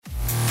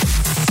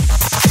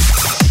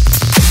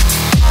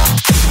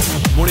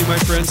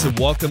friends, and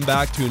welcome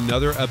back to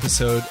another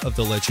episode of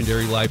the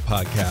Legendary Life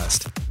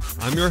Podcast.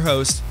 I'm your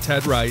host,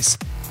 Ted Rice.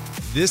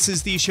 This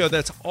is the show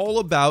that's all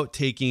about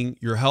taking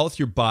your health,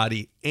 your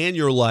body, and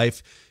your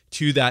life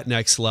to that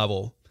next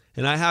level.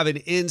 And I have an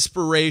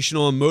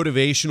inspirational and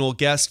motivational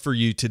guest for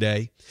you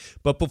today.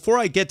 But before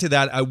I get to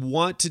that, I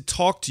want to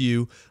talk to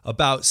you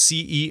about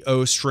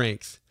CEO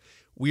Strength.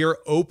 We are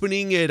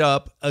opening it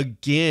up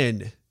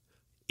again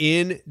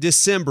in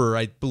December,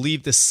 I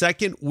believe the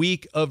second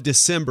week of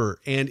December,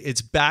 and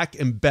it's back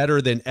and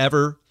better than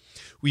ever.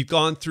 We've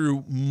gone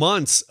through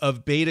months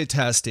of beta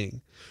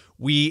testing.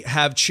 We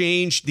have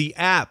changed the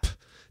app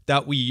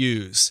that we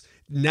use.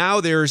 Now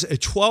there's a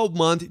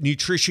 12-month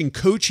nutrition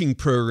coaching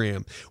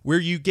program where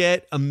you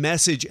get a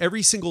message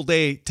every single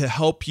day to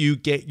help you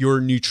get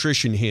your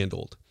nutrition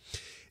handled.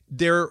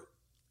 There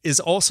is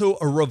also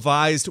a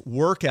revised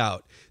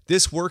workout.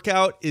 This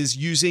workout is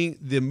using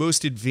the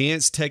most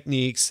advanced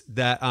techniques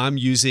that I'm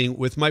using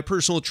with my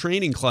personal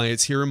training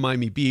clients here in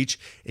Miami Beach,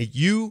 and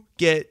you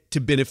get to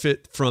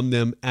benefit from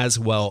them as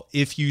well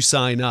if you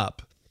sign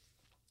up.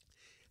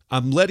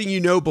 I'm letting you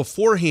know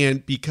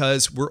beforehand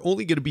because we're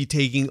only going to be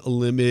taking a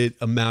limited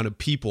amount of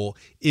people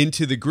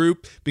into the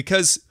group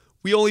because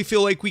we only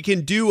feel like we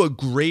can do a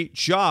great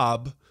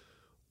job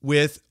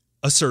with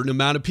a certain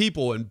amount of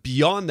people. And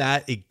beyond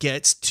that, it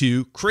gets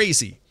too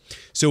crazy.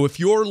 So if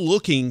you're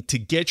looking to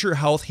get your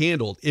health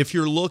handled, if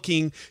you're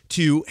looking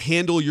to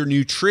handle your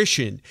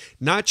nutrition,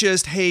 not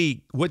just,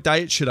 hey, what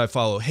diet should I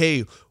follow?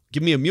 Hey,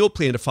 give me a meal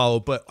plan to follow,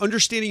 but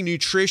understanding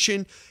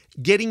nutrition,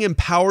 getting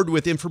empowered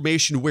with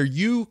information where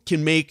you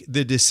can make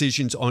the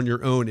decisions on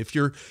your own. If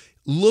you're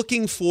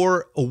looking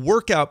for a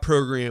workout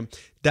program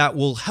that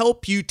will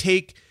help you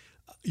take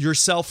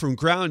yourself from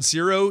ground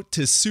zero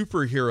to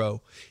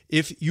superhero,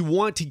 if you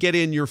want to get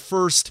in your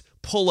first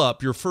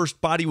pull-up, your first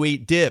body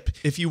weight dip,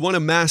 if you want to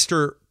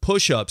master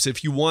push-ups,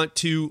 if you want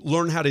to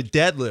learn how to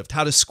deadlift,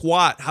 how to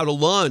squat, how to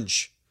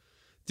lunge,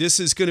 this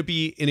is going to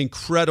be an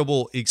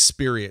incredible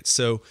experience.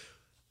 So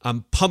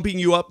I'm pumping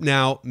you up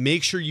now.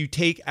 Make sure you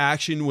take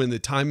action when the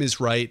time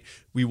is right.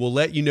 We will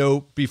let you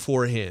know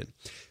beforehand.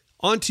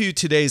 On to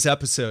today's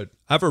episode.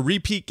 I have a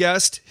repeat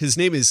guest. His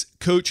name is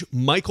Coach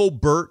Michael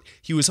Burt.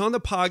 He was on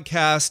the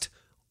podcast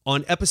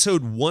on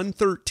episode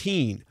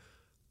 113,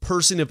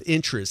 Person of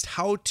Interest,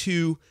 how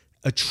to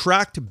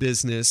attract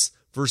business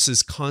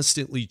versus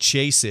constantly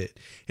chase it.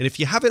 And if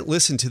you haven't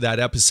listened to that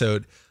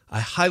episode, I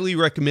highly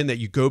recommend that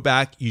you go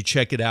back, you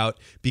check it out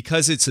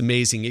because it's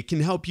amazing. It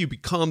can help you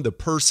become the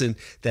person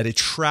that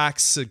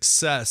attracts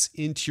success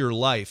into your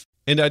life.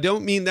 And I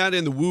don't mean that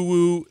in the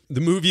woo-woo, the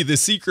movie The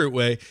Secret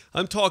way.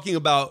 I'm talking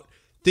about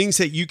things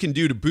that you can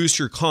do to boost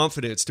your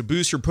confidence, to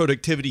boost your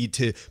productivity,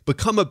 to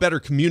become a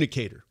better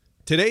communicator.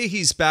 Today,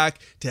 he's back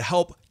to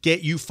help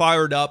get you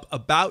fired up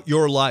about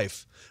your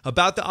life,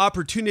 about the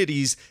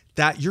opportunities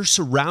that you're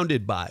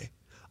surrounded by,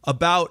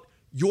 about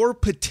your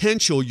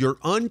potential, your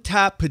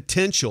untapped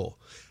potential,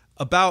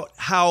 about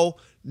how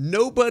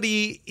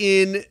nobody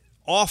in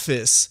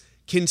office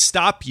can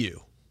stop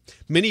you.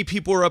 Many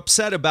people are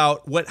upset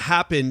about what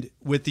happened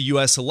with the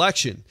U.S.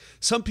 election.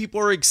 Some people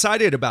are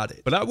excited about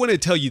it. But I want to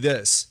tell you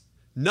this,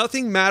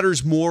 nothing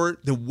matters more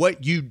than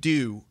what you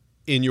do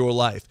in your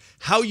life,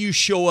 how you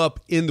show up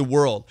in the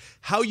world,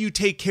 how you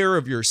take care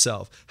of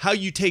yourself, how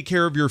you take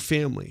care of your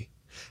family,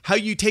 how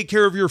you take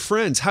care of your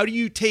friends. How do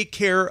you take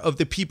care of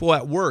the people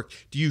at work?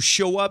 Do you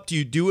show up? Do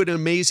you do an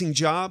amazing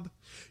job?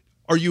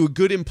 Are you a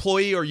good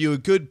employee? Are you a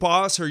good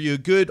boss? Are you a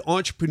good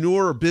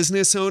entrepreneur or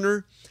business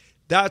owner?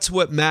 That's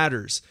what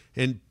matters.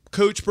 And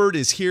Coach Burt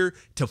is here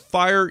to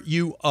fire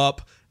you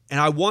up. And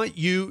I want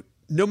you,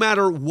 no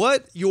matter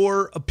what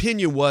your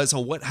opinion was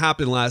on what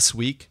happened last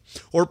week,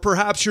 or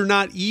perhaps you're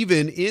not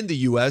even in the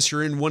U.S.,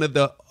 you're in one of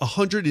the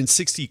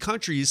 160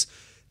 countries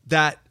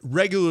that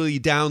regularly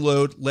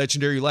download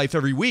Legendary Life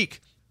every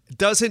week. It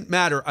doesn't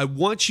matter. I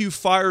want you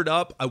fired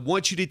up. I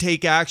want you to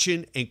take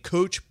action, and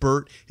Coach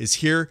Burt is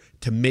here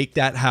to make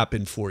that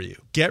happen for you.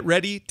 Get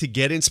ready to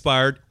get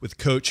inspired with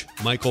Coach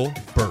Michael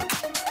Burt.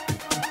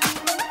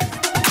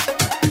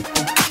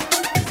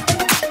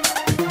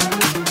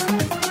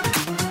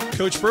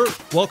 Coach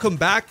Burt, welcome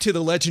back to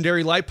the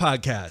Legendary Life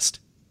Podcast.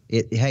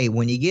 Hey,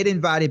 when you get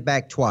invited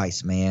back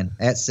twice, man,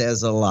 that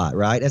says a lot,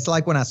 right? It's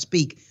like when I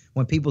speak.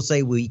 When people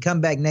say, will you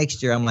come back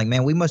next year? I'm like,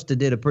 man, we must have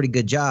did a pretty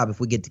good job if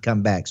we get to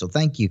come back. So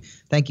thank you.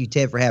 Thank you,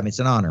 Ted, for having me. It's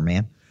an honor,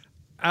 man.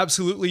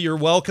 Absolutely. You're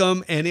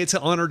welcome. And it's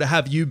an honor to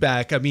have you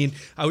back. I mean,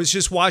 I was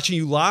just watching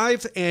you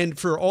live. And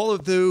for all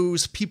of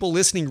those people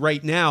listening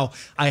right now,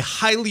 I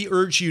highly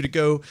urge you to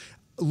go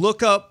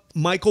look up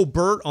Michael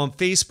Burt on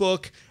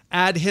Facebook,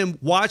 add him,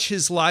 watch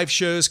his live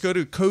shows, go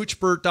to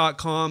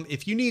coachburt.com.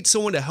 If you need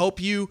someone to help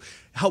you,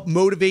 help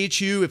motivate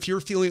you, if you're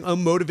feeling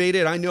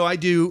unmotivated, I know I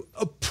do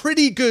a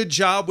pretty good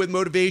job with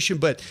motivation,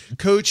 but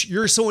Coach,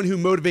 you're someone who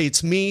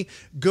motivates me.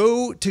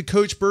 Go to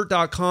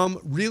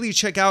coachburt.com, really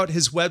check out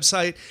his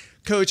website.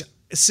 Coach,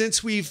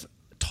 since we've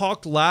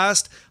talked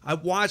last, I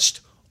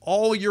watched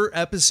all your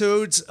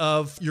episodes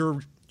of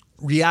your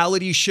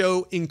reality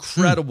show.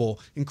 Incredible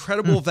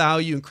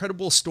value,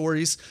 incredible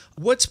stories.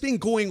 What's been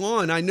going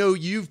on? I know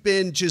you've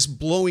been just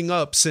blowing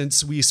up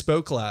since we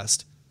spoke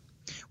last.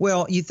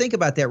 Well, you think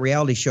about that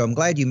reality show. I'm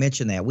glad you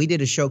mentioned that. We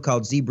did a show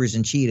called Zebras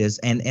and Cheetahs,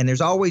 and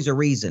there's always a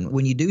reason.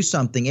 When you do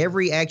something,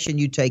 every action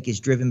you take is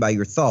driven by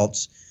your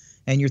thoughts,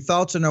 and your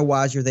thoughts are no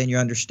wiser than your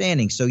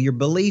understanding. So your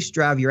beliefs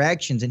drive your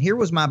actions, and here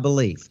was my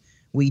belief.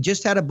 We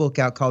just had a book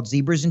out called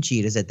Zebras and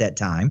Cheetahs at that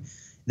time.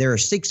 There are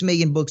 6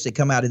 million books that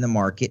come out in the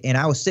market, and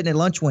I was sitting at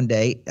lunch one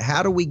day.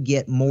 How do we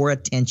get more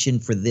attention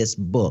for this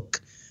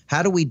book?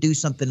 How do we do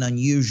something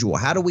unusual?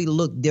 How do we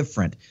look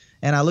different?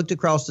 And I looked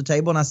across the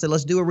table and I said,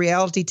 let's do a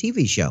reality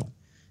TV show.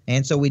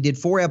 And so we did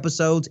 4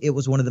 episodes. It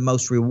was one of the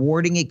most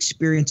rewarding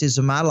experiences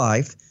of my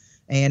life.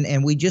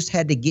 And we just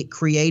had to get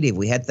creative.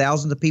 We had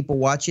thousands of people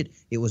watch it.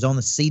 It was on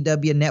the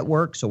CW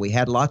network, so we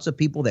had lots of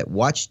people that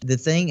watched the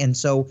thing. And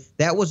so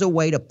that was a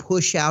way to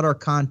push out our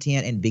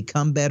content and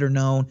become better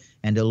known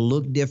and to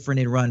look different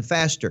and run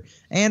faster.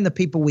 And the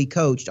people we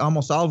coached,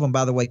 almost all of them,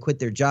 by the way, quit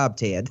their job,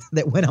 Ted,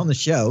 that went on the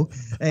show.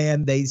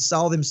 And they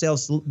saw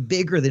themselves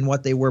bigger than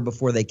what they were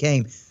before they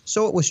came.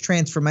 So it was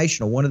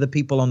transformational. One of the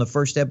people on the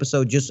first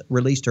episode just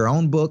released her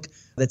own book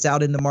that's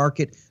out in the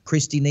market,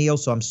 Christy Neal.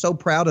 So I'm so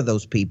proud of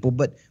those people.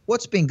 But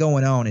what's been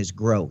going on is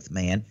growth,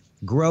 man.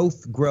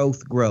 Growth.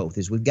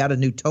 Is we've got a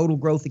new Total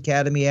Growth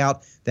Academy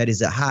out that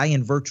is a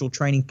high-end virtual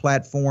training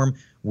platform.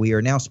 We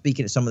are now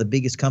speaking at some of the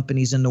biggest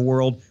companies in the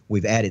world.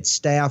 We've added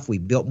staff.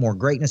 We've built more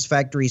greatness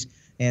factories.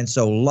 And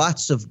so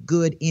lots of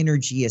good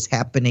energy is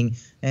happening.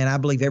 And I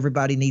believe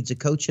everybody needs a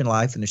coach in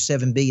life. And there's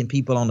 7 billion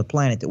people on the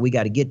planet that we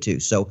got to get to.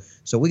 So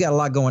we got a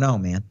lot going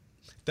on, man.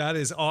 That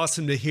is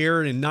awesome to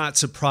hear and not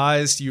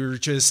surprised. You're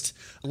just,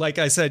 like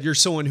I said, you're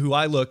someone who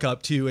I look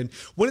up to. And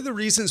one of the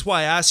reasons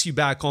why I asked you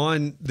back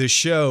on the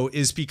show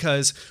is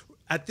because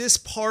at this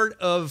part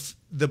of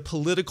the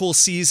political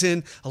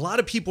season, a lot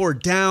of people are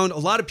down, a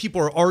lot of people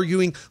are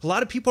arguing, a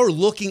lot of people are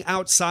looking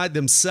outside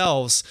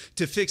themselves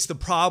to fix the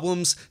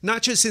problems,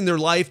 not just in their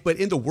life, but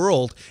in the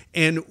world.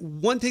 And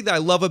one thing that I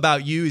love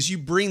about you is you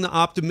bring the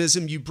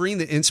optimism, you bring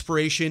the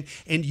inspiration,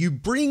 and you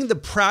bring the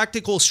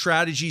practical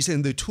strategies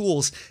and the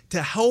tools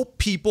to help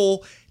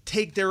people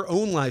take their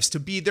own lives, to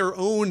be their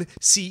own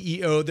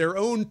CEO, their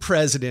own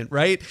president,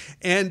 right?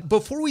 And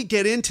before we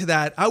get into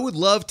that, I would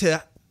love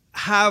to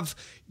have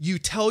you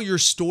tell your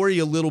story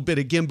a little bit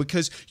again,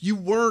 because you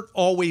weren't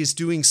always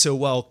doing so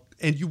well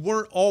and you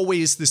weren't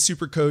always the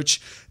super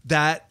coach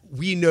that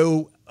we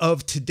know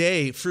of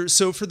today.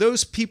 So for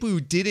those people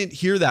who didn't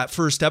hear that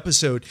first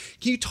episode,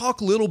 can you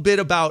talk a little bit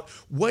about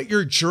what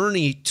your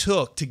journey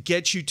took to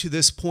get you to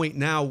this point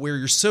now where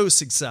you're so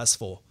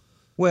successful?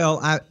 Well,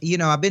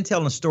 I've been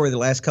telling a story the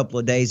last couple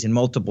of days in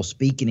multiple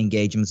speaking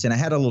engagements, and I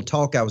had a little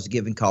talk I was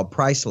giving called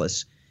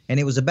Priceless, and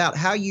it was about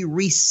how you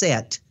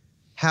reset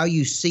how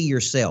you see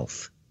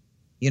yourself.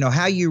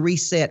 How you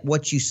reset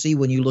what you see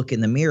when you look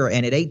in the mirror.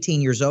 And at 18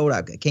 years old,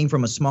 I came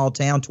from a small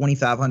town,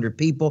 2,500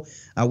 people.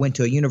 I went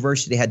to a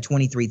university that had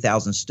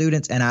 23,000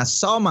 students, and I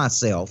saw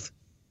myself,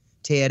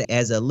 Ted,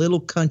 as a little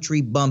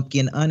country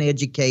bumpkin,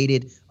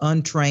 uneducated,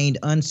 untrained,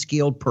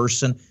 unskilled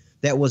person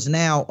that was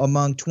now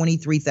among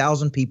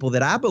 23,000 people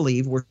that I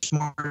believe were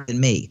smarter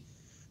than me.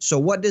 So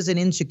what does an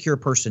insecure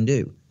person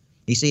do?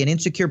 You see, an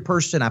insecure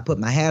person, I put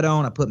my hat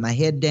on, I put my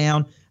head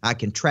down, I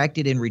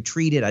contracted and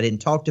retreated. I didn't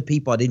talk to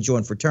people. I didn't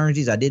join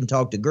fraternities. I didn't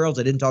talk to girls.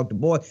 I didn't talk to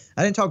boys.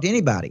 I didn't talk to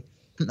anybody.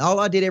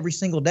 All I did every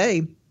single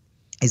day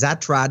is I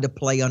tried to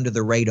play under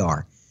the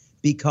radar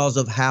because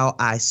of how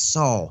I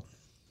saw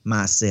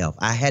myself.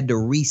 I had to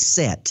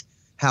reset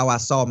how I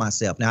saw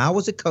myself. Now, I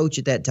was a coach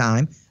at that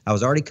time. I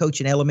was already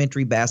coaching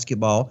elementary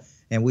basketball,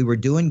 and we were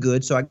doing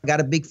good. So I got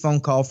a big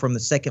phone call from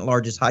the second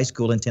largest high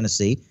school in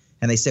Tennessee,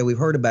 and they said, we've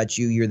heard about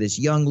you. You're this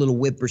young little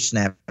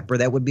whippersnapper.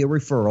 That would be a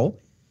referral.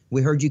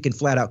 We heard you can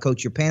flat out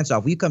coach your pants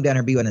off. Will you come down here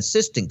and be an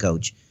assistant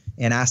coach?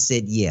 And I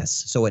said yes.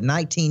 So at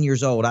 19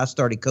 years old, I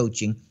started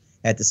coaching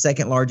at the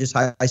second largest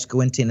high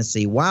school in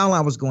Tennessee while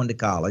I was going to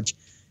college,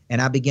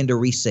 and I began to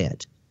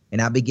reset.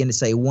 And I began to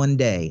say, one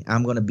day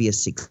I'm going to be a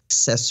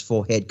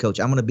successful head coach.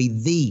 I'm going to be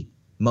the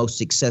most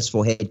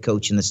successful head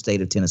coach in the state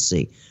of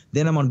Tennessee.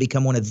 Then I'm going to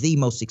become one of the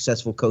most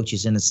successful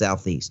coaches in the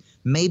Southeast,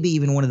 maybe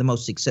even one of the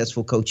most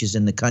successful coaches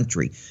in the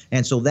country.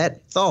 And so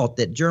that thought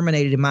that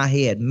germinated in my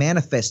head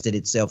manifested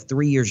itself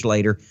 3 years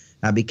later.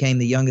 I became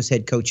the youngest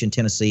head coach in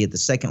Tennessee at the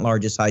second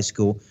largest high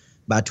school.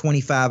 By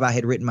 25, I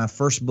had written my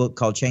first book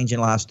called Changing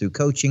Lives Through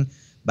Coaching.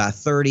 By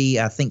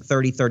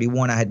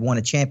 31, I had won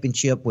a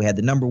championship. We had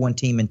the number one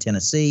team in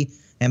Tennessee.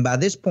 And by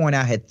this point,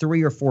 I had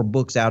 3 or 4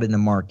 books out in the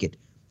market.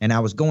 And I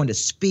was going to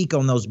speak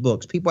on those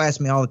books. People ask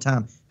me all the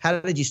time, how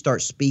did you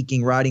start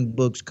speaking, writing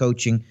books,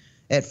 coaching?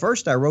 At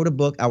first, I wrote a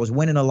book. I was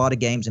winning a lot of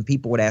games, and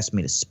people would ask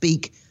me to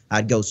speak.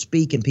 I'd go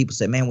speak, and people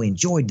said, man, we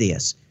enjoyed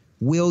this.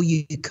 Will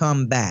you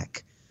come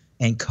back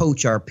and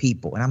coach our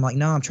people? And I'm like,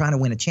 no, I'm trying to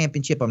win a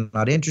championship. I'm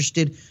not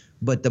interested.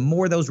 But the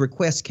more those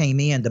requests came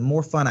in, the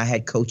more fun I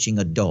had coaching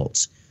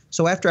adults.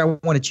 So after I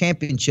won a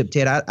championship,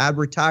 Ted, I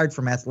retired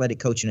from athletic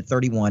coaching at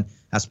 31.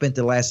 I spent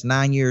the last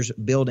 9 years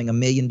building $1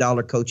 million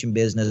coaching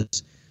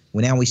business.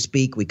 Now we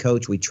speak, we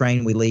coach, we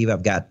train, we leave.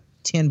 I've got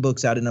 10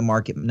 books out in the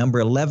market. Number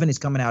 11 is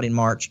coming out in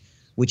March,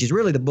 which is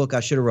really the book I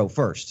should have wrote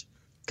first,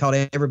 called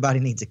Everybody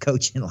Needs a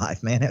Coach in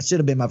Life, man. That should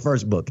have been my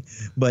first book,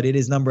 but it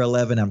is number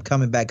 11. I'm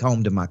coming back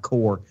home to my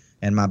core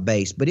and my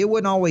base, but it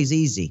wasn't always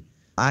easy.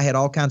 I had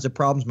all kinds of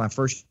problems. My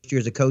first year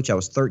as a coach, I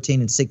was 13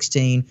 and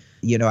 16.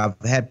 I've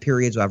had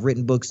periods where I've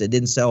written books that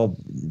didn't sell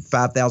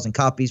 5,000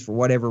 copies for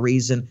whatever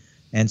reason.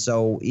 And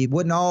so it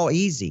wasn't all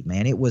easy,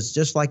 man. It was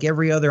just like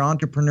every other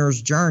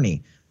entrepreneur's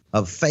journey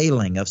of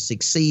failing, of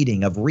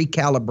succeeding, of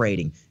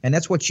recalibrating. And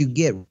that's what you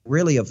get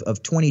really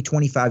of 20,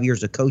 25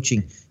 years of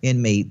coaching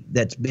in me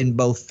that's been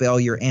both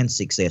failure and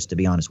success, to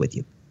be honest with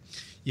you.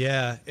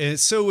 Yeah, and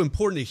it's so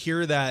important to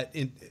hear that.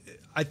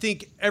 I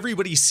think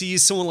everybody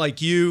sees someone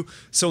like you,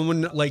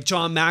 someone like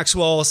John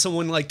Maxwell,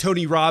 someone like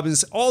Tony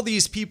Robbins, all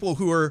these people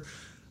who are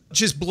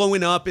just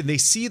blowing up, and they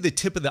see the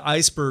tip of the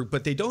iceberg,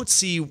 but they don't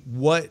see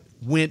what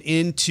went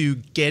into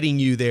getting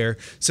you there.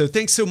 So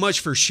thanks so much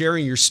for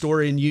sharing your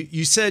story. And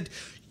you said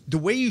the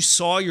way you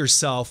saw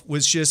yourself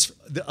was just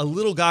a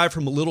little guy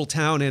from a little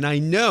town. And I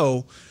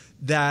know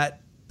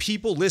that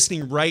people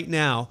listening right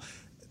now,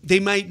 they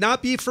might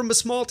not be from a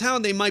small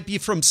town, they might be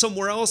from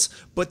somewhere else,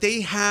 but they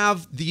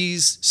have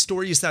these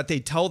stories that they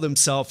tell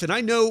themselves. And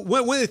I know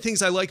one of the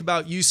things I like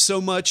about you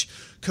so much,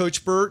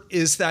 Coach Burt,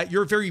 is that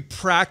you're a very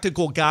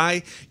practical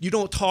guy. You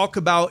don't talk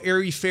about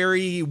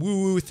airy-fairy,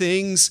 woo-woo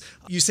things.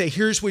 You say,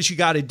 here's what you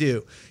got to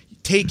do.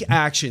 Take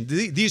action.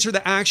 These are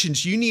the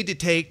actions you need to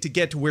take to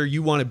get to where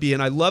you want to be.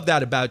 And I love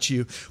that about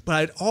you. But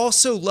I'd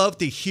also love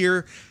to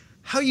hear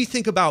how you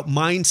think about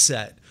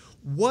mindset.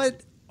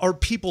 What are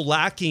people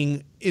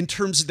lacking in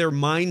terms of their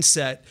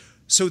mindset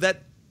so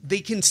that they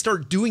can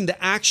start doing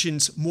the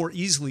actions more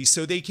easily,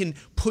 so they can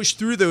push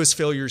through those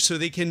failures, so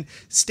they can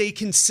stay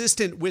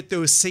consistent with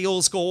those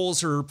sales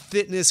goals or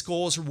fitness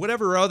goals or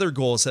whatever other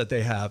goals that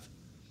they have?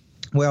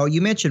 Well,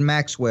 you mentioned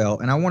Maxwell,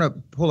 and I want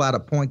to pull out a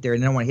point there,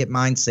 and then I want to hit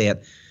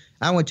mindset.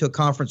 I went to a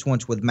conference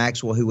once with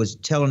Maxwell, who was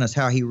telling us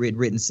how he had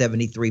written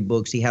 73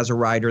 books. He has a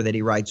writer that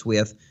he writes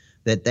with,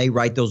 that they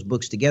write those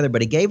books together,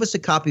 but he gave us a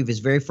copy of his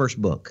very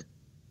first book.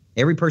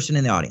 Every person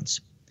in the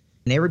audience.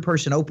 And every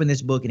person opened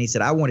this book, and he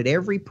said, I wanted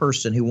every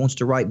person who wants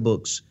to write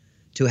books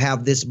to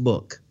have this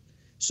book.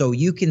 So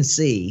you can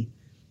see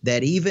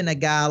that even a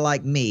guy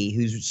like me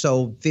who's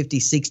sold 50,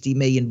 60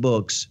 million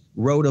books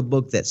wrote a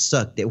book that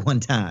sucked at one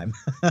time.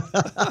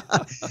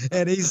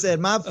 And he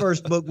said, my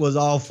first book was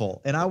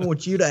awful, and I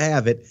want you to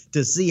have it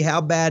to see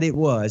how bad it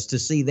was, to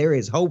see there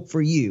is hope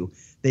for you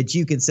that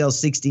you can sell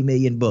 60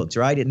 million books,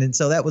 right? And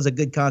so that was a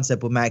good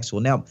concept with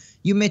Maxwell. Now,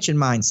 you mentioned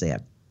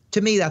mindset.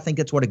 To me, I think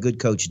that's what a good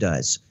coach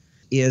does,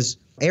 is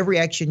every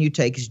action you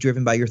take is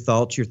driven by your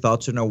thoughts. Your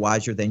thoughts are no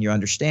wiser than your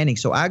understanding.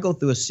 So I go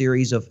through a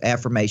series of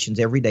affirmations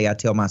every day I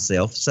tell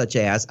myself, such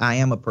as, I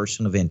am a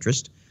person of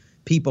interest.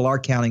 People are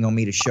counting on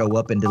me to show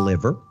up and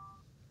deliver.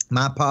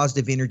 My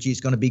positive energy is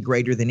going to be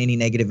greater than any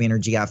negative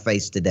energy I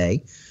face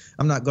today.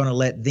 I'm not going to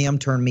let them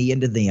turn me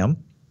into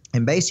them.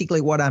 And basically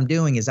what I'm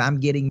doing is I'm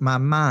getting my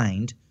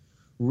mind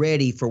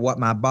ready for what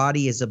my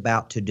body is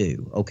about to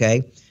do,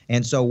 okay?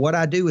 And so what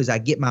I do is I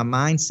get my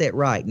mindset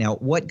right. Now,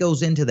 what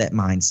goes into that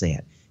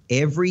mindset?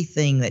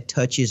 Everything that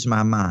touches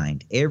my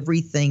mind,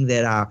 everything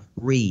that I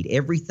read,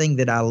 everything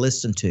that I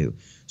listen to.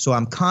 So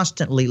I'm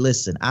constantly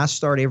listening. I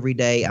start every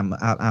day.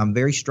 I'm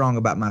very strong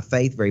about my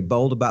faith, very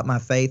bold about my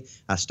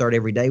faith. I start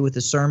every day with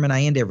a sermon.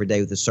 I end every day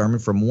with a sermon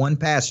from one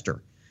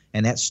pastor,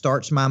 and that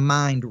starts my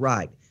mind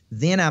right.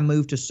 Then I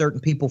move to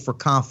certain people for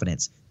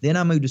confidence. Then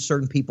I move to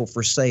certain people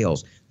for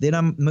sales. Then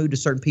I move to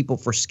certain people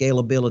for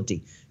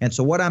scalability. And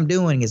so what I'm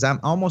doing is I'm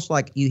almost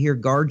like you hear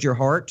guard your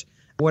heart.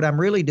 What I'm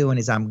really doing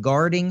is I'm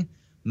guarding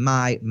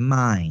my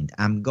mind.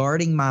 I'm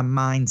guarding my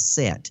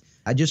mindset.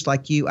 I just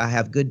like you, I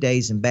have good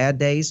days and bad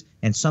days,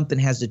 and something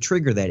has to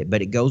trigger that.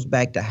 But it goes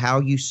back to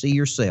how you see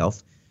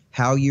yourself,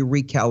 how you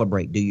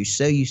recalibrate. Do you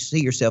see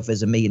yourself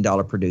as $1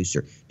 million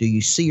producer? Do you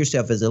see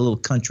yourself as a little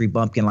country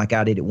bumpkin like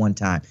I did at one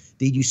time?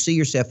 Did you see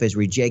yourself as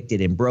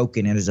rejected and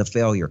broken and as a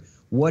failure?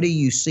 What do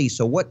you see?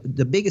 So what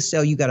the biggest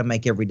sell you got to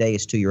make every day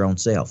is to your own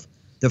self.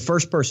 The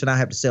first person I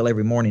have to sell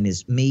every morning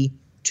is me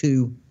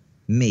to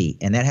me.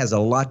 And that has a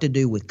lot to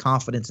do with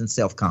confidence and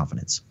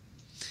self-confidence.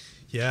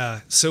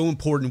 Yeah, so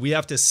important. We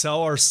have to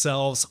sell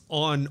ourselves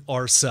on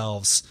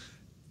ourselves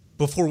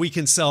before we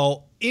can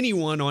sell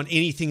anyone on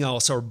anything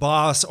else. Our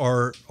boss,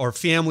 our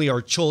family,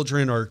 our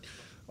children,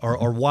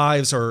 our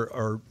wives,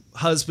 our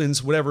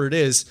husbands, whatever it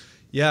is.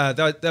 Yeah,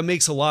 that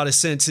makes a lot of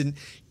sense. And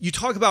you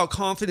talk about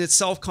confidence,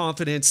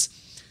 self-confidence.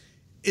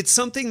 It's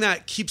something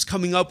that keeps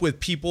coming up with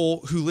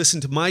people who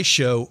listen to my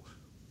show.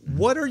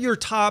 What are your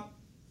top,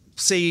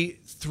 say,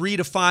 3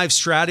 to 5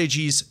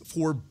 strategies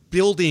for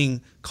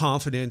building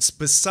confidence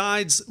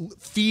besides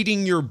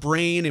feeding your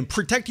brain and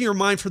protecting your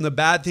mind from the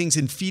bad things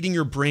and feeding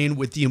your brain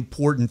with the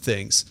important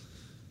things?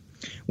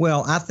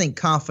 Well, I think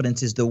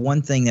confidence is the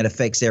one thing that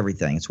affects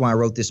everything. That's why I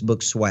wrote this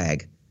book,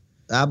 Swag.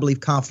 I believe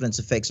confidence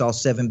affects all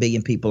 7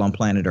 billion people on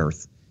planet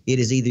Earth. It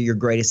is either your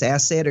greatest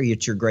asset or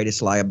it's your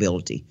greatest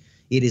liability.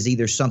 It is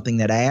either something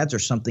that adds or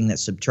something that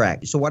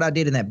subtracts. So what I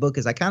did in that book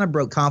is I kind of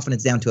broke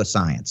confidence down to a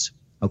science,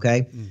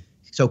 okay?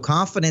 So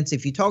confidence,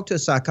 if you talk to a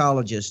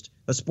psychologist,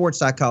 a sports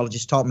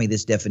psychologist taught me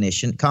this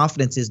definition.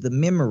 Confidence is the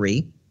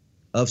memory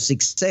of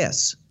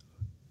success.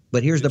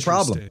 But here's the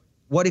problem.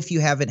 What if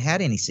you haven't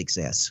had any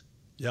success?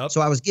 Yep.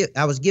 So I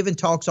was giving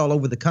talks all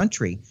over the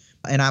country,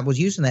 and I was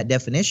using that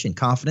definition.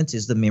 Confidence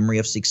is the memory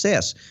of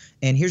success.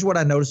 And here's what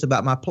I noticed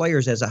about my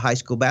players as a high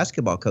school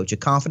basketball coach. A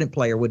confident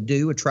player would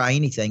do or try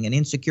anything. An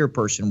insecure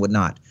person would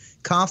not.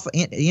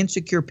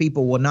 Insecure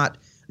people will not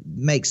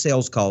make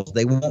sales calls.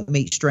 They won't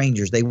meet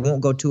strangers. They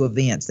won't go to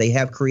events. They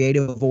have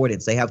creative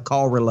avoidance. They have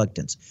call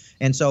reluctance.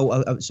 And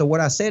so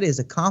what I said is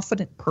a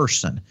confident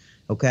person.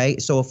 Okay,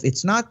 so if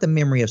it's not the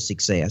memory of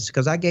success,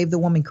 because I gave the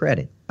woman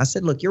credit. I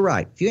said, look, you're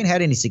right. If you ain't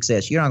had any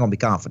success, you're not going to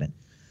be confident.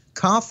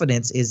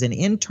 Confidence is an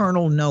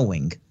internal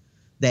knowing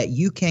that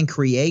you can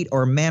create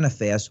or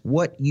manifest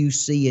what you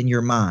see in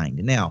your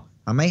mind. Now,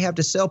 I may have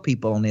to sell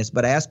people on this,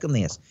 but ask them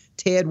this.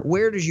 Ted,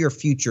 where does your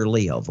future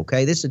live?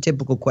 Okay, this is a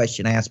typical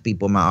question I ask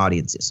people in my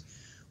audiences.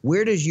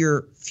 Where does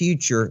your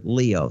future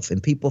live?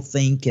 And people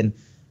think, and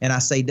I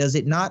say, does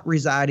it not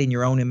reside in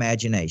your own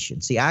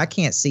imagination? See, I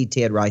can't see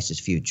Ted Rice's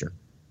future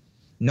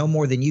no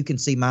more than you can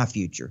see my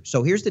future.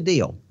 So here's the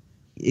deal.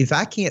 If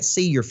I can't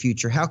see your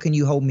future, how can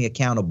you hold me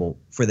accountable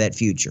for that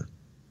future?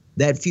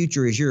 That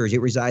future is yours.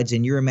 It resides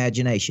in your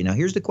imagination. Now,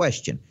 here's the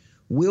question.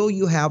 Will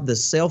you have the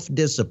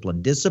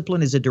self-discipline?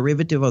 Discipline is a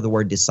derivative of the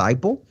word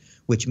disciple,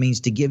 which means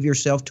to give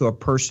yourself to a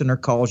person or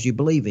cause you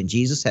believe in.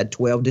 Jesus had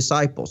 12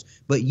 disciples.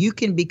 But you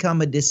can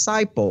become a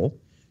disciple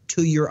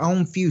to your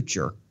own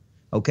future,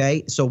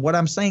 okay? So what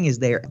I'm saying is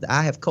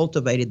I have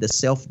cultivated the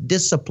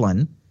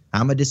self-discipline.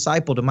 I'm a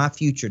disciple to my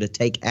future to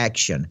take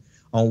action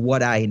on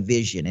what I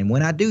envision. And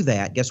when I do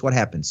that, guess what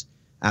happens?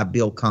 I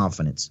build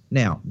confidence.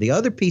 Now, the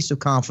other piece of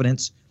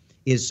confidence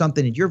is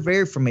something that you're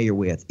very familiar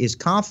with, is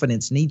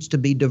confidence needs to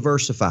be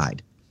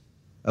diversified.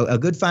 A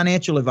good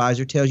financial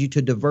advisor tells you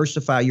to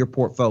diversify your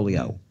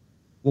portfolio.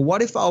 Well,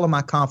 what if all of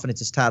my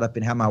confidence is tied up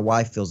in how my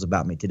wife feels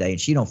about me today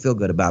and she don't feel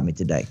good about me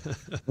today?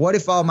 What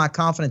if all my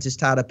confidence is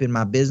tied up in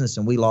my business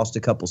and we lost a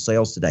couple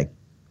sales today?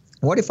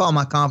 What if all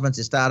my confidence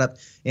is tied up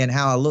in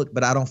how I look,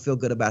 but I don't feel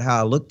good about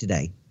how I look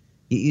today?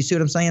 You see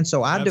what I'm saying?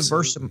 So I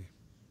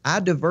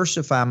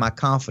diversify my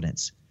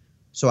confidence.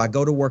 So I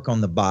go to work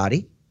on the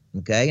body,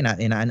 okay? And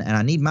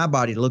I need my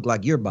body to look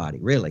like your body,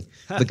 really,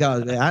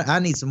 because I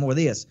need some more of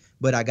this.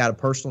 But I got a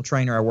personal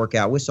trainer I work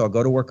out with, so I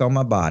go to work on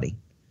my body.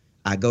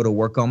 I go to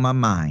work on my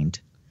mind.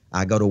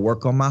 I go to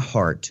work on my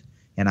heart,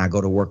 and I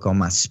go to work on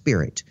my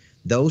spirit.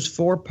 Those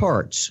four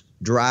parts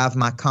drive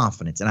my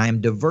confidence, and I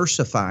am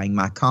diversifying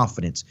my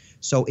confidence.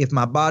 So if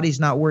my body's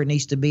not where it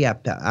needs to be,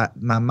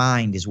 my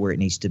mind is where it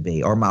needs to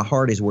be, or my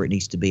heart is where it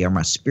needs to be, or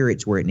my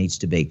spirit's where it needs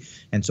to be.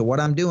 And so what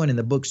I'm doing in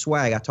the book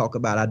Swag, I talk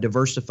about I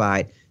diversify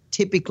it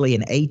typically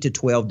in 8 to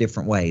 12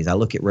 different ways. I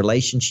look at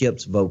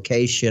relationships,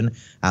 vocation.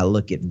 I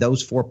look at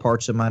those four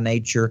parts of my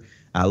nature.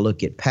 I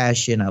look at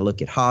passion. I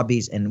look at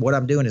hobbies. And what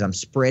I'm doing is I'm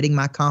spreading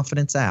my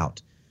confidence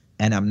out.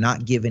 And I'm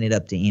not giving it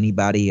up to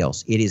anybody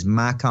else. It is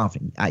my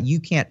confidence.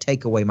 You can't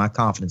take away my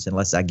confidence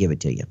unless I give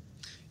it to you.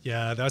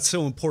 Yeah, that's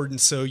so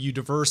important. So you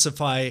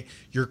diversify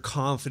your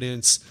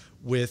confidence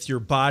with your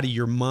body,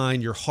 your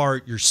mind, your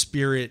heart, your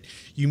spirit.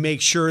 You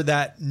make sure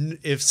that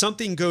if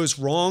something goes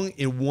wrong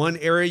in one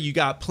area, you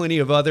got plenty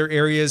of other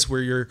areas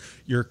where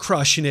you're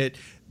crushing it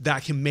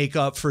that can make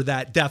up for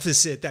that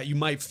deficit that you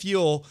might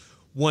feel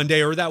one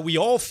day, or that we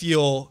all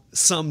feel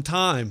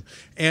sometime.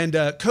 And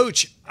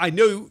Coach, I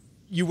know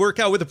you work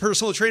out with a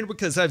personal trainer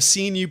because I've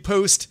seen you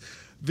post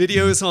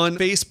videos on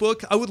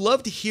Facebook. I would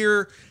love to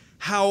hear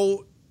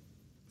how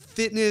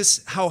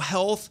fitness, how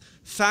health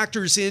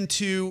factors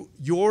into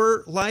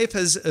your life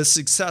as a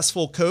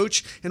successful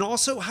coach, and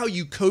also how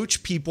you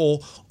coach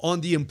people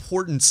on the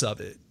importance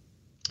of it.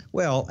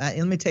 Well,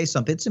 let me tell you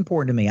something. It's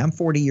important to me. I'm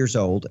 40 years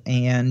old,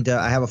 and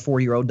I have a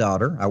 4-year-old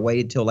daughter. I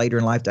waited till later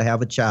in life to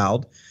have a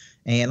child.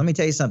 And let me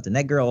tell you something.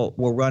 That girl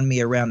will run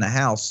me around the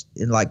house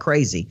like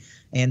crazy.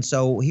 And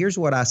so here's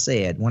what I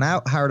said. When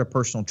I hired a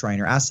personal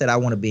trainer, I said I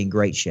want to be in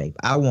great shape.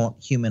 I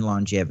want human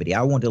longevity.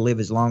 I want to live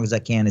as long as I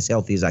can, as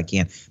healthy as I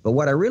can. But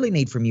what I really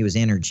need from you is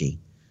energy.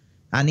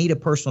 I need a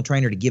personal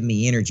trainer to give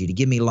me energy, to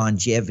give me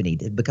longevity,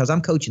 because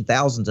I'm coaching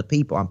thousands of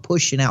people. I'm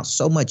pushing out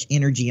so much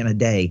energy in a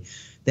day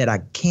that I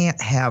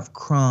can't have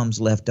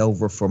crumbs left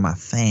over for my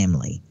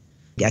family.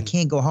 I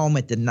can't go home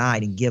at the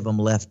night and give them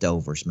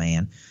leftovers,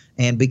 man.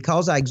 And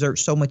because I exert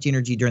so much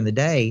energy during the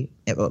day,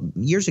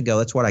 years ago,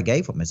 that's what I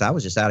gave them, is I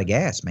was just out of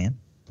gas, man.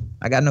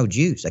 I got no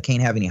juice. I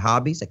can't have any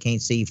hobbies. I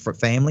can't see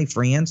family,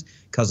 friends,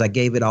 because I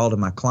gave it all to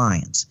my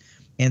clients.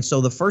 And so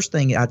the first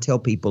thing I tell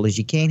people is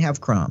you can't have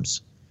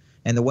crumbs.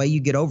 And the way you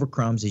get over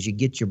crumbs is you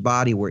get your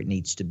body where it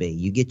needs to be.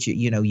 You get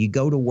you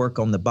go to work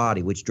on the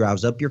body, which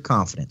drives up your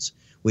confidence,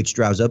 which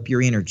drives up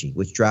your energy,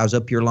 which drives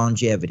up your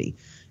longevity.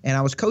 And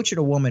I was coaching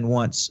a woman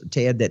once,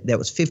 Ted, that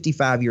was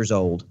 55 years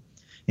old.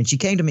 And she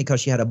came to me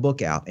because she had a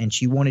book out, and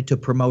she wanted to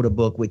promote a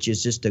book, which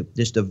is just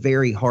a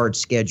very hard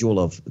schedule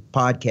of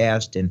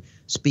podcast and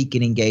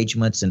speaking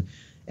engagements. And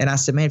And I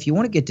said, man, if you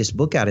want to get this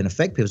book out and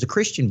affect people, it's a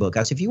Christian book.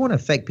 I said, if you want to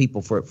affect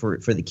people for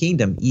the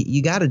kingdom,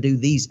 you got to do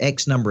these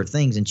X number of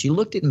things. And she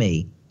looked at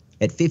me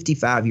at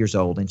 55 years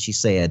old and she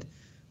said,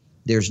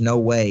 there's no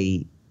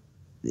way,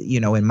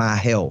 in my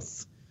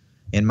health,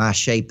 in my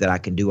shape that I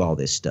can do all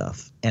this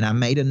stuff. And I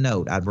made a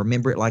note. I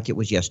remember it like it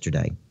was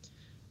yesterday.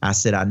 I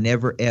said, I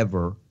never,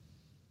 ever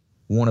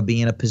want to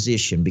be in a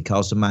position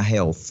because of my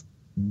health,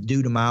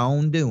 due to my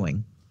own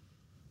doing,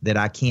 that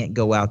I can't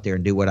go out there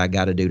and do what I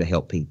got to do to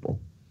help people.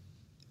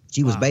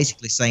 She was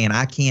basically saying,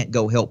 I can't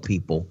go help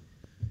people.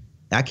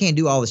 I can't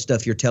do all the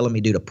stuff you're telling me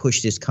to do to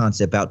push this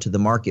concept out to the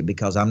market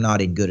because I'm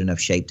not in good enough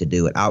shape to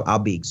do it. I'll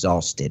be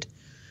exhausted,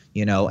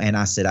 And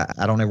I said,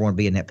 I don't ever want to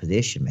be in that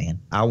position, man.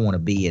 I want to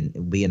be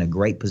in a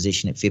great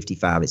position at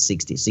 55, at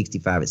 60, at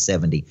 65, at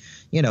 70.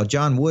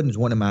 John Wooden's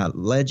one of my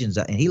legends,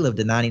 and he lived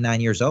to 99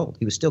 years old.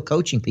 He was still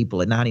coaching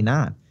people at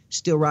 99,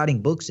 still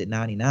writing books at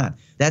 99.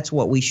 That's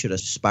what we should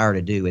aspire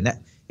to do,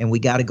 and we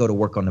got to go to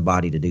work on the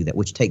body to do that,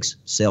 which takes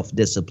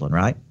self-discipline,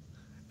 right?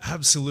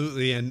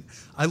 Absolutely. And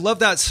I love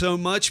that so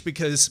much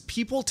because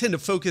people tend to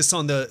focus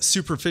on the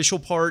superficial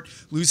part,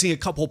 losing a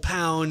couple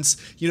pounds,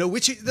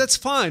 which that's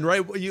fine,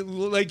 right?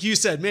 Like you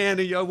said, man,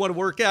 I want to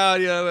work out,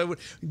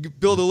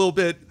 build a little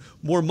bit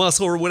more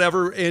muscle or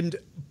whatever.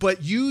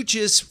 But you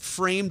just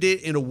framed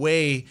it in a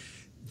way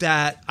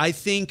that I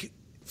think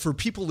for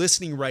people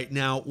listening right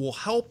now will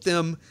help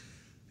them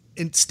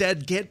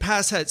instead get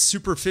past that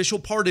superficial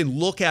part and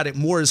look at it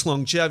more as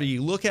longevity.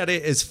 Look at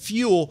it as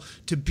fuel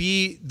to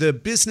be the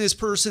business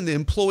person, the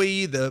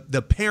employee,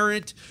 the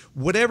parent,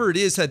 whatever it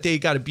is that they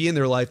got to be in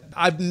their life.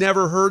 I've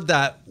never heard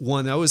that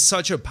one. That was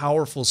such a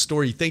powerful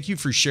story. Thank you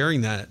for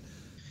sharing that.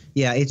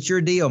 Yeah, it's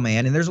your deal,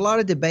 man. And there's a lot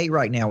of debate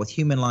right now with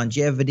human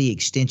longevity,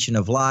 extension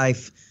of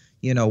life.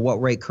 What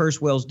Ray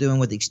Kurzweil's doing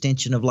with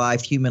extension of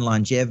life, human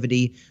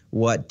longevity,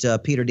 what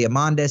Peter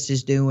Diamandis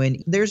is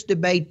doing. There's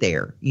debate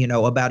there,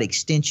 about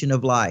extension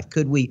of life.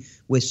 Could we,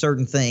 with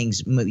certain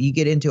things, you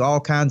get into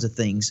all kinds of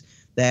things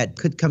that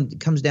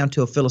comes down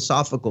to a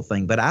philosophical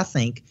thing. But I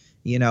think,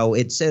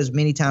 it says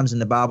many times in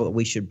the Bible that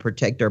we should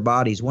protect our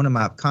bodies. One of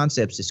my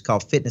concepts is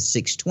called Fitness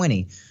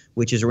 620,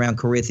 which is around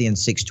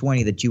Corinthians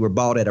 6:20, that you were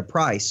bought at a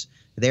price.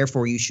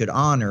 Therefore, you should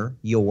honor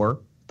your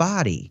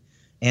body.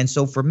 And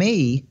so for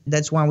me,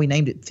 that's why we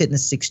named it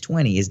Fitness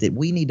 620, is that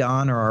we need to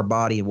honor our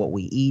body and what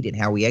we eat and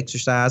how we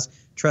exercise.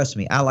 Trust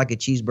me, I like a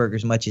cheeseburger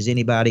as much as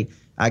anybody.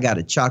 I got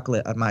a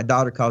chocolate. My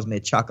daughter calls me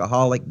a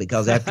chocoholic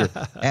because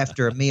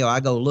after a meal, I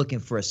go looking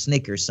for a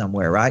Snickers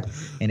somewhere, right?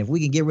 And if we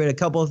can get rid of a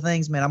couple of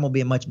things, man, I'm going to be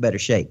in much better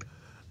shape.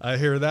 I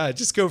hear that.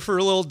 Just go for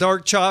a little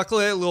dark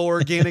chocolate, a little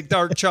organic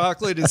dark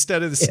chocolate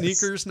instead of the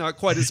Sneakers. Not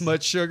quite as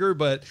much sugar,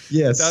 but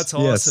that's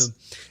awesome. Yes.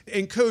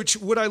 And Coach,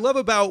 what I love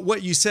about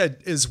what you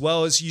said as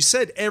well is you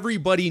said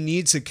everybody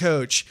needs a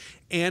coach.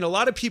 And a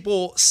lot of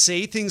people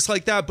say things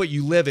like that, but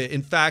you live it.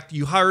 In fact,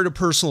 you hired a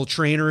personal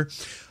trainer.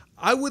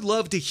 I would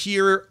love to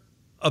hear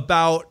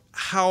about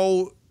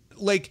how,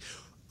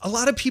 a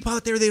lot of people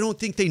out there, they don't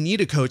think they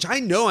need a coach. I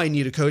know I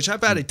need a coach.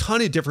 I've had a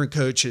ton of different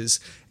coaches.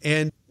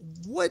 And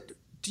what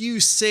do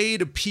you say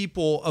to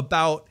people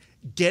about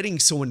getting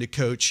someone to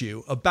coach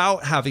you,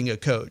 about having a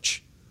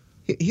coach?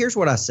 Here's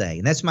what I say,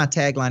 and that's my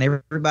tagline.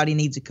 Everybody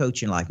needs a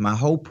coach in life. My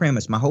whole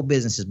premise, my whole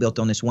business is built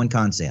on this one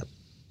concept.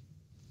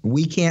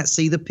 We can't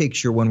see the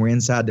picture when we're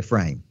inside the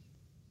frame.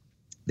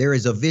 There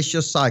is a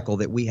vicious cycle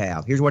that we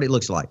have. Here's what it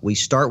looks like. We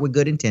start with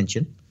good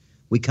intention.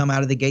 We come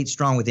out of the gate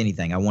strong with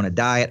anything. I want to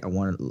diet. I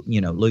want to,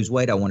 lose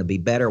weight. I want to be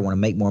better. I want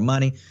to make more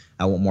money.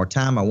 I want more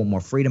time. I want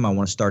more freedom. I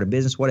want to start a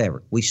business,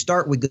 whatever. We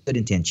start with good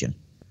intention.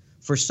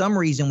 For some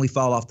reason, we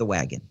fall off the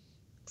wagon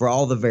for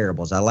all the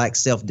variables. I lack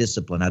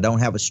self-discipline. I don't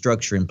have a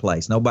structure in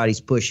place.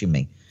 Nobody's pushing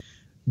me.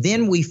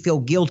 Then we feel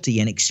guilty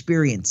and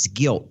experience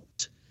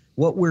guilt.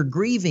 What we're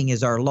grieving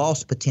is our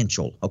lost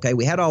potential. Okay,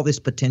 we had all this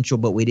potential,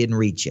 but we didn't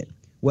reach it.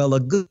 Well,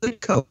 a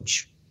good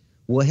coach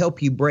will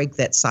help you break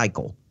that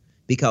cycle,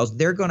 because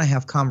they're going to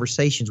have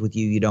conversations with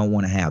you don't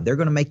want to have. They're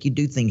going to make you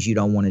do things you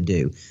don't want to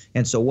do.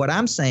 And so what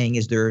I'm saying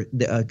is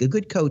a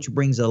good coach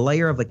brings a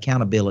layer of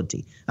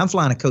accountability. I'm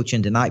flying a coach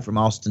in tonight from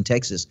Austin,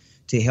 Texas,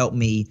 to help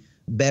me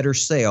better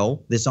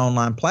sell this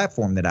online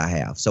platform that I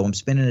have. So I'm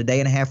spending a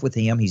day and a half with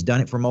him. He's done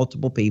it for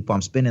multiple people.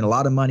 I'm spending a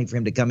lot of money for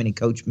him to come in and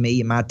coach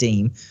me and my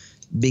team,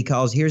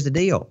 because here's the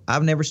deal.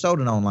 I've never sold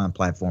an online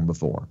platform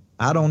before.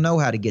 I don't know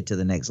how to get to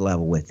the next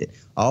level with it.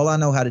 All I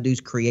know how to do is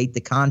create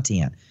the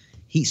content.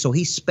 He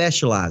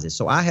specializes.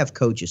 So I have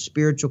coaches,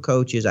 spiritual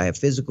coaches. I have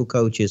physical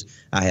coaches.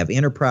 I have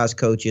enterprise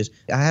coaches.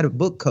 I had a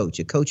book coach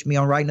that coached me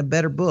on writing a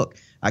better book.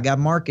 I got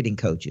marketing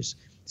coaches.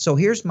 So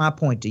here's my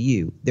point to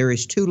you. There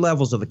is two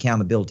levels of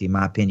accountability, in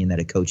my opinion,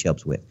 that a coach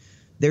helps with.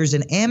 There's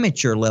an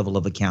amateur level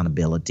of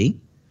accountability,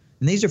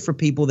 and these are for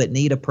people that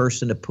need a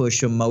person to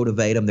push them,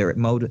 motivate them.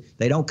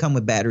 They don't come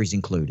with batteries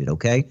included,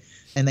 okay?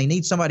 And they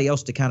need somebody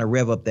else to kind of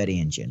rev up that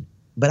engine.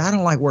 But I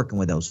don't like working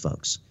with those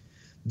folks.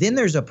 Then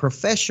there's a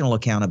professional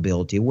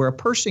accountability where a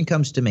person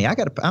comes to me.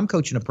 I'm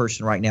coaching a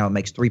person right now that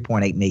makes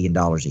 $3.8 million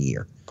a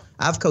year.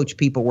 I've coached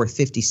people worth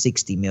 50,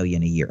 60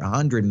 million a year,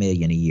 100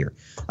 million a year.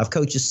 I've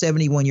coached a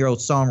 71-year-old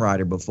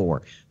songwriter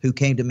before who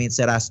came to me and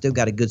said, I still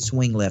got a good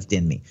swing left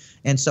in me.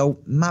 And so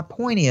my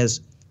point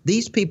is,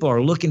 these people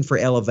are looking for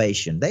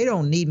elevation. They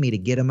don't need me to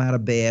get them out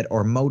of bed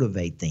or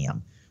motivate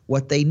them.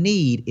 What they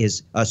need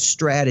is a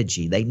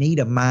strategy. They need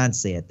a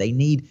mindset. They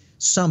need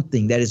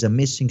something that is a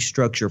missing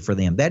structure for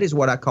them. That is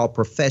what I call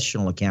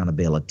professional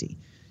accountability,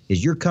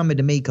 is you're coming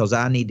to me because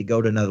I need to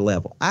go to another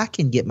level. I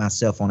can get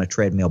myself on a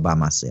treadmill by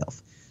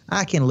myself.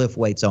 I can lift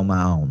weights on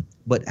my own.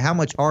 But how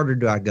much harder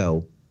do I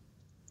go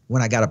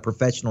when I got a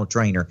professional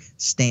trainer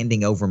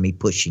standing over me,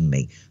 pushing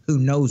me, who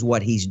knows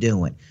what he's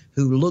doing,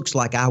 who looks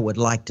like I would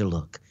like to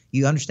look?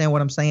 You understand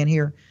what I'm saying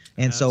here?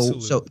 And so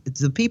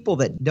the people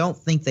that don't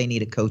think they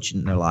need a coach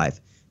in their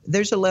life,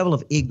 there's a level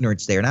of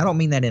ignorance there. And I don't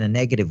mean that in a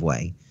negative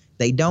way.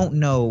 They don't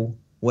know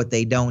what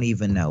they don't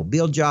even know.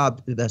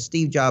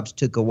 Steve Jobs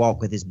took a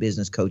walk with his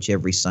business coach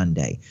every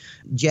Sunday.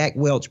 Jack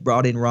Welch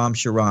brought in Ram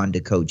Charan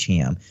to coach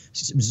him.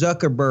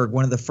 Zuckerberg,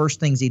 one of the first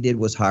things he did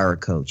was hire a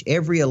coach.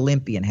 Every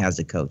Olympian has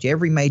a coach.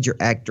 Every major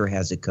actor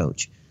has a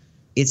coach.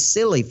 It's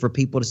silly for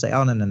people to say,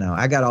 oh, no,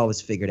 I got all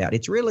this figured out.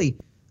 It's really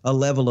a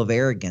level of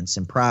arrogance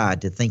and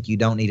pride to think you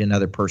don't need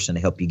another person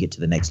to help you get to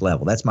the next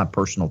level. That's my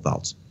personal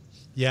thoughts.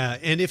 Yeah,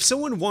 and if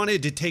someone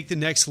wanted to take the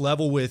next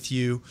level with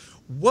you,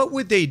 what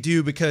would they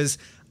do? Because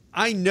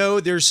I know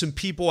there's some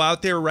people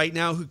out there right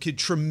now who could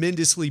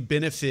tremendously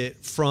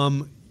benefit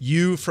from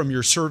you, from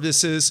your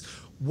services.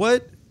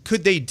 What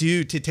could they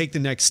do to take the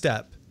next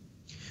step?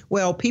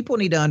 Well, people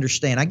need to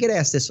understand. I get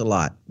asked this a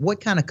lot. What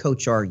kind of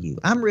coach are you?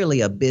 I'm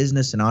really a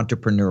business and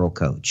entrepreneurial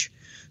coach.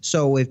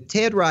 So if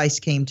Ted Rice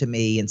came to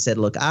me and said,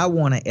 look, I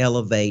want to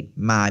elevate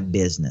my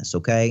business,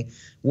 okay?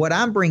 What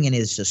I'm bringing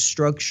is the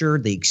structure,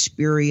 the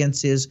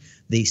experiences,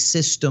 the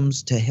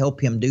systems to help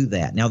him do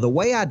that. Now, the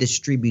way I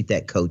distribute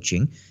that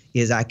coaching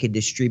is I could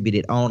distribute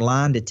it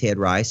online to Ted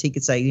Rice. He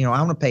could say, I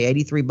want to pay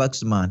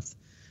 $83 a month,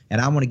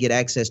 and I want to get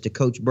access to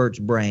Coach Burt's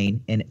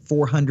brain and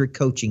 400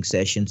 coaching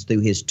sessions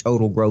through his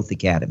Total Growth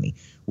Academy,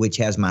 which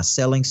has my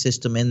selling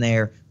system in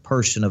there,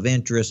 person of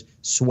interest,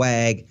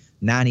 swag,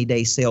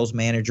 90-day sales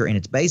manager, and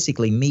it's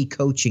basically me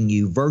coaching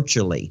you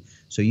virtually.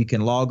 So you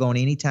can log on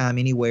anytime,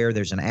 anywhere.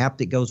 There's an app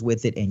that goes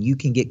with it, and you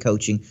can get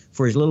coaching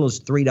for as little as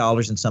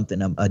 $3 and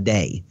something a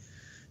day.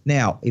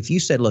 Now, if you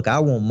said, look, I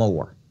want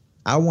more.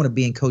 I want to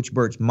be in Coach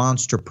Burt's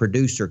Monster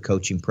Producer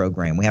Coaching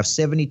Program. We have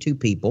 72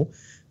 people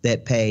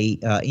that pay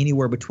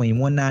anywhere between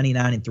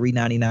 $199 and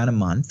 $399 a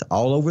month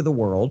all over the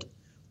world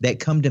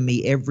that come to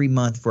me every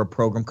month for a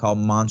program called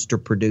Monster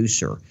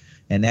Producer.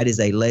 And that is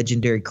a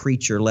legendary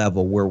creature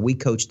level where we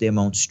coach them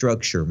on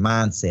structure,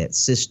 mindset,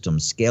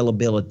 systems,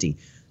 scalability.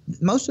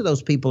 Most of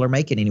those people are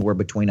making anywhere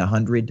between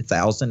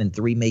 $100,000 and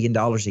 $3 million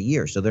a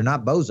year. So they're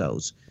not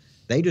bozos.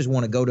 They just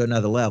want to go to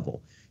another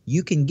level.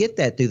 You can get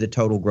that through the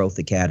Total Growth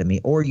Academy,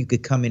 or you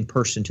could come in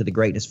person to the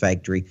Greatness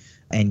Factory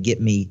and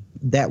get me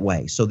that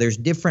way. So there's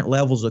different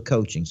levels of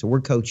coaching. So we're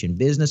coaching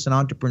business and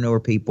entrepreneur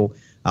people.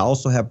 I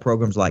also have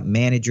programs like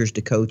managers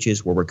to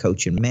coaches where we're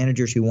coaching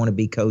managers who want to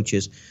be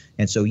coaches.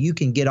 And so you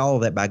can get all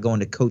of that by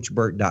going to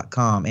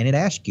CoachBurt.com. And it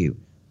asks you,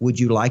 would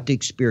you like to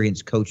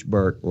experience Coach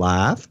Burt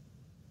live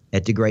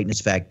at the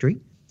Greatness Factory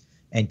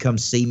and come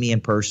see me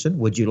in person?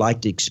 Would you like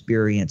to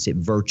experience it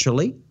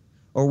virtually?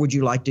 Or would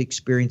you like to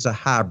experience a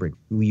hybrid?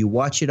 You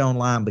watch it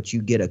online, but you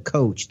get a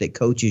coach that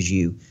coaches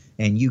you,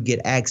 and you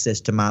get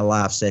access to my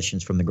live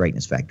sessions from the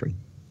Greatness Factory.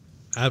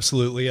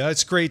 Absolutely.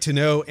 That's great to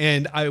know.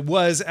 And I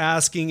was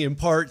asking in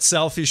part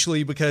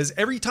selfishly because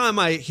every time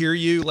I hear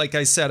you, like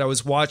I said, I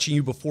was watching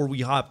you before we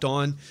hopped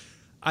on.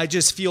 I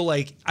just feel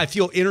like I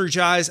feel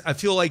energized. I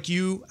feel like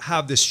you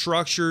have the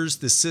structures,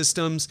 the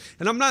systems,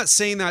 and I'm not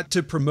saying that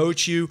to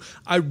promote you.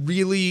 I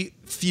really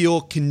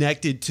feel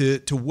connected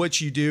to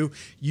what you do.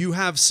 You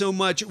have so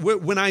much.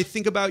 When I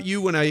think about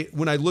you, when I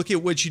look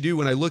at what you do,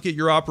 when I look at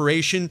your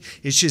operation,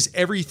 it's just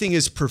everything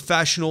is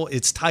professional.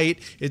 It's tight.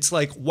 It's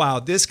like, wow,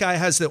 this guy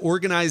has the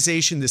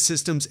organization, the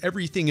systems,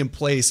 everything in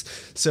place.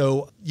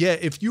 So yeah,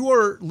 if you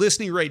are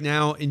listening right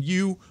now and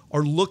you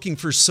are looking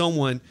for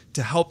someone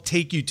to help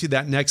take you to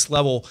that next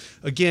level,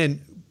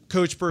 again,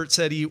 Coach Burt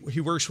said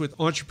he works with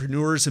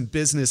entrepreneurs and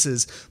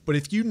businesses. But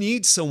if you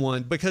need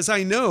someone, because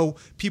I know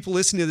people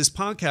listening to this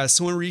podcast,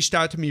 someone reached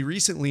out to me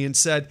recently and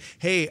said,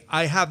 hey,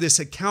 I have this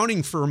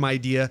accounting firm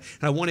idea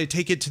and I want to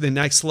take it to the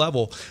next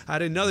level. I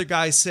had another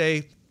guy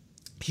say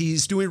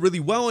he's doing really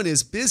well in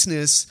his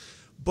business,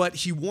 but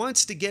he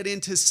wants to get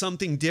into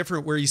something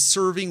different where he's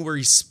serving, where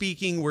he's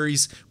speaking, where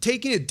he's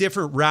taking a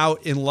different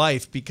route in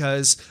life,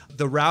 because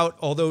the route,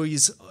 although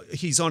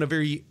he's on a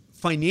very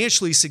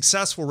financially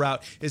successful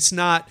route, it's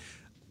not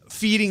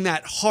feeding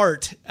that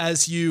heart,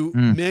 as you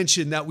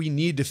mentioned, that we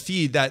need to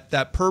feed,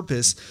 that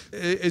purpose.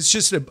 It's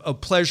just a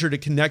pleasure to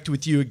connect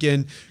with you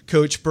again,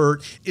 Coach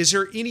Burt. Is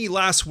there any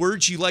last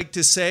words you like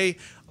to say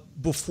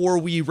before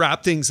we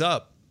wrap things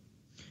up?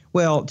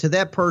 Well, to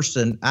that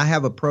person, I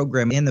have a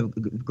program in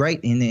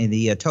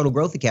the Total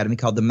Growth Academy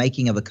called The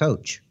Making of a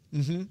Coach.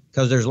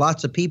 Because there's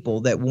lots of people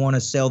that want to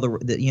sell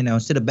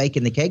instead of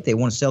baking the cake, they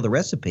want to sell the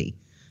recipe.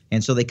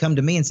 And so they come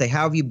to me and say,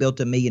 how have you built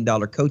 $1 million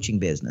coaching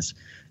business?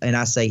 And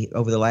I say,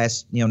 over the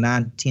last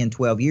 9, 10,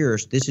 12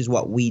 years, this is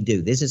what we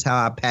do. This is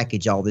how I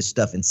package all this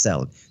stuff and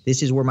sell it.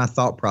 This is where my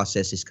thought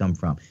processes come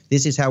from.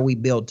 This is how we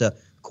built a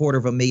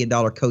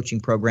 $250,000 coaching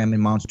program in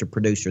Monster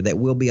Producer that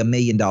will be $1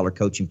 million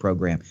coaching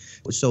program.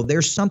 So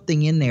there's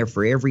something in there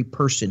for every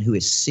person who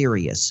is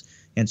serious.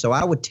 And so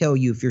I would tell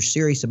you, if you're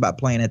serious about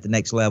playing at the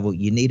next level,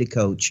 you need a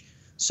coach.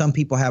 Some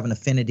people have an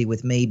affinity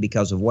with me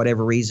because of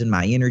whatever reason,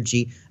 my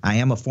energy. I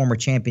am a former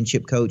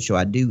championship coach, so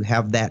I do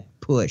have that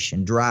push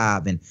and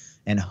drive and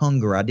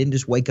hunger. I didn't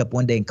just wake up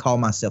one day and call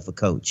myself a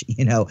coach.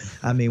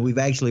 We've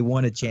actually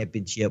won a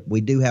championship. We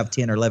do have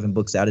 10 or 11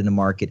 books out in the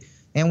market,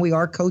 and we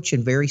are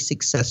coaching very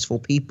successful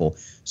people.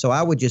 So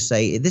I would just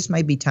say this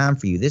may be time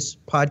for you. This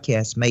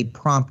podcast may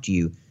prompt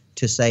you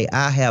to say,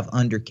 I have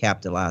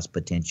undercapitalized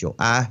potential.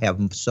 I have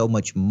so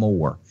much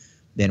more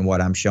than what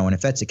I'm showing.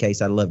 If that's the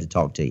case, I'd love to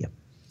talk to you.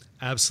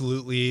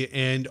 Absolutely.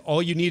 And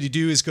all you need to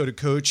do is go to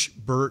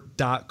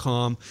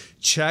coachburt.com.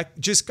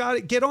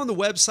 Get on the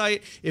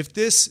website. If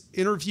this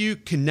interview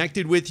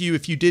connected with you,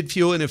 if you did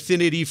feel an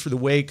affinity for the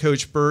way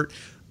Coach Burt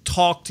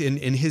talked and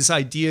his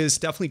ideas,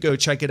 definitely go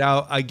check it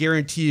out. I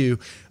guarantee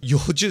you'll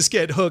just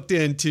get hooked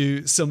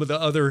into some of the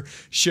other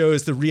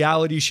shows. The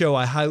reality show,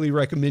 I highly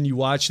recommend you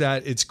watch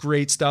that. It's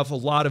great stuff. A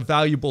lot of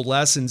valuable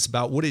lessons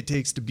about what it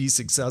takes to be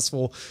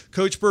successful.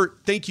 Coach Burt,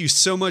 thank you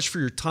so much for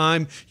your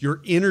time,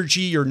 your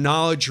energy, your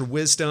knowledge, your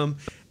wisdom,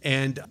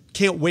 and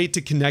can't wait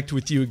to connect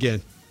with you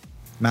again.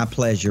 My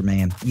pleasure,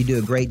 man. You do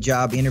a great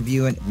job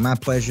interviewing. My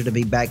pleasure to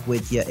be back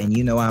with you. And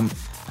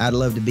I'd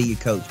love to be your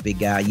coach, big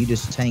guy. You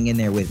just hang in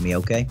there with me,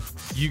 okay?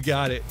 You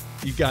got it.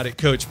 You got it,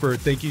 Coach Burt.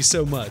 Thank you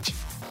so much.